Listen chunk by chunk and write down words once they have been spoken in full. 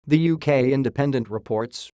The UK Independent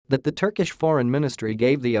reports that the Turkish Foreign Ministry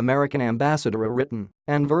gave the American ambassador a written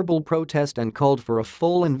and verbal protest and called for a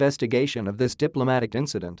full investigation of this diplomatic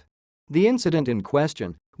incident. The incident in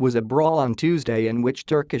question was a brawl on Tuesday in which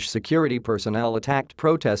Turkish security personnel attacked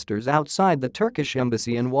protesters outside the Turkish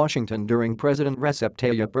embassy in Washington during President Recep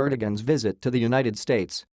Tayyip Erdogan's visit to the United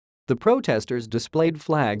States. The protesters displayed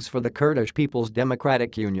flags for the Kurdish People's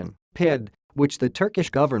Democratic Union (PID), which the Turkish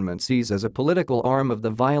government sees as a political arm of the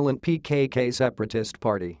violent PKK separatist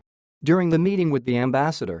party. During the meeting with the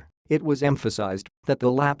ambassador, it was emphasized that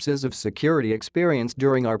the lapses of security experienced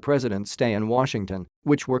during our president's stay in Washington,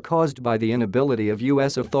 which were caused by the inability of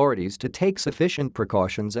U.S. authorities to take sufficient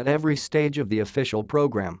precautions at every stage of the official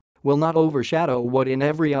program, will not overshadow what in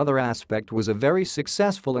every other aspect was a very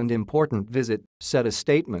successful and important visit, said a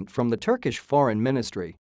statement from the Turkish Foreign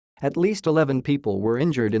Ministry. At least 11 people were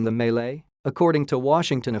injured in the melee, according to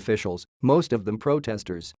Washington officials, most of them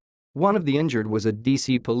protesters. One of the injured was a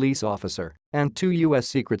D.C. police officer, and 2 U.S.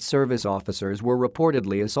 Secret Service officers were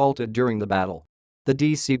reportedly assaulted during the battle. The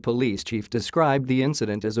D.C. police chief described the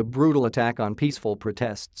incident as a brutal attack on peaceful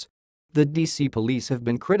protests. The D.C. police have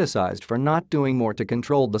been criticized for not doing more to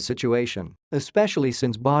control the situation, especially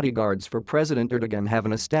since bodyguards for President Erdogan have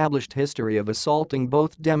an established history of assaulting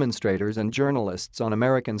both demonstrators and journalists on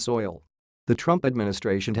American soil. The Trump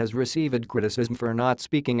administration has received criticism for not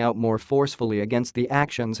speaking out more forcefully against the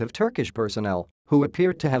actions of Turkish personnel, who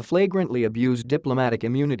appeared to have flagrantly abused diplomatic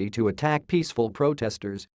immunity to attack peaceful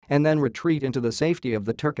protesters and then retreat into the safety of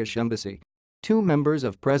the Turkish embassy. 2 members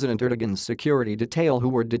of President Erdogan's security detail who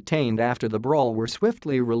were detained after the brawl were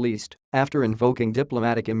swiftly released after invoking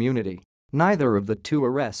diplomatic immunity. Neither of the 2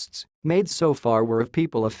 arrests made so far were of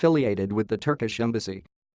people affiliated with the Turkish embassy.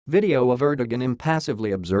 Video of Erdogan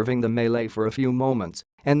impassively observing the melee for a few moments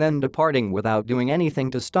and then departing without doing anything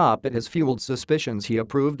to stop it has fueled suspicions he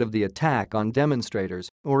approved of the attack on demonstrators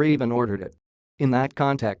or even ordered it. In that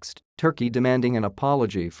context, Turkey demanding an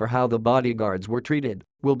apology for how the bodyguards were treated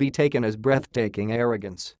will be taken as breathtaking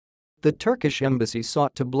arrogance. The Turkish embassy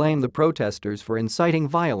sought to blame the protesters for inciting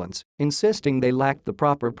violence, insisting they lacked the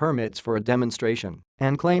proper permits for a demonstration,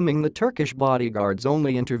 and claiming the Turkish bodyguards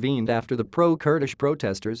only intervened after the pro-Kurdish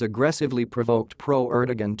protesters aggressively provoked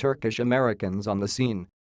pro-Erdogan Turkish Americans on the scene.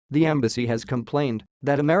 The embassy has complained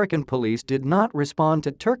that American police did not respond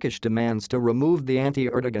to Turkish demands to remove the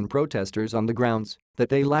anti-Erdogan protesters on the grounds that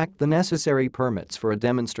they lacked the necessary permits for a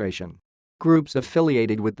demonstration. Groups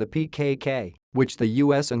affiliated with the PKK, which the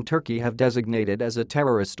U.S. and Turkey have designated as a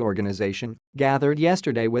terrorist organization, gathered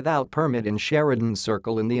yesterday without permit in Sheridan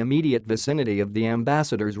Circle in the immediate vicinity of the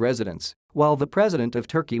ambassador's residence, while the president of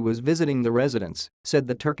Turkey was visiting the residence, said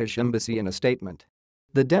the Turkish embassy in a statement.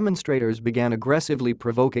 The demonstrators began aggressively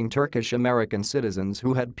provoking Turkish American citizens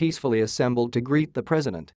who had peacefully assembled to greet the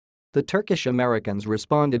president. The Turkish Americans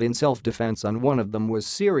responded in self-defense and one of them was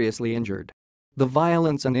seriously injured. The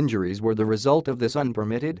violence and injuries were the result of this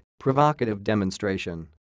unpermitted, provocative demonstration.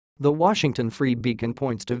 The Washington Free Beacon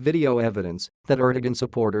points to video evidence that Erdogan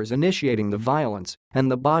supporters initiating the violence and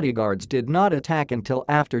the bodyguards did not attack until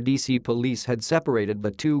after D.C. police had separated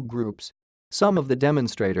the 2 groups. Some of the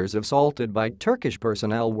demonstrators assaulted by Turkish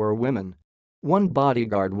personnel were women. One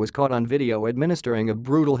bodyguard was caught on video administering a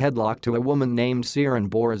brutal headlock to a woman named Siren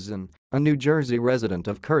Borazan, a New Jersey resident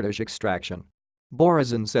of Kurdish extraction.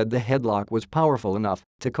 Borazan said the headlock was powerful enough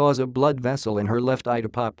to cause a blood vessel in her left eye to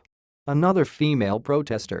pop. Another female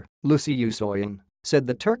protester, Lucy Yusoyan, said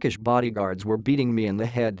the Turkish bodyguards were beating me in the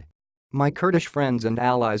head. My Kurdish friends and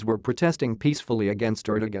allies were protesting peacefully against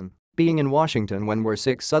Erdogan, being in Washington when we're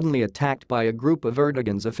suddenly attacked by a group of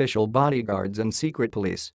Erdogan's official bodyguards and secret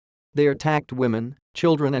police. They attacked women,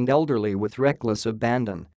 children and elderly with reckless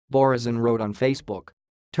abandon, Borazan wrote on Facebook.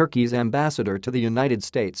 Turkey's ambassador to the United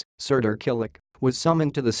States, Serdar Kilik, was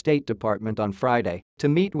summoned to the State Department on Friday to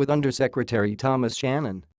meet with Undersecretary Thomas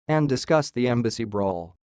Shannon and discuss the embassy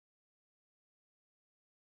brawl.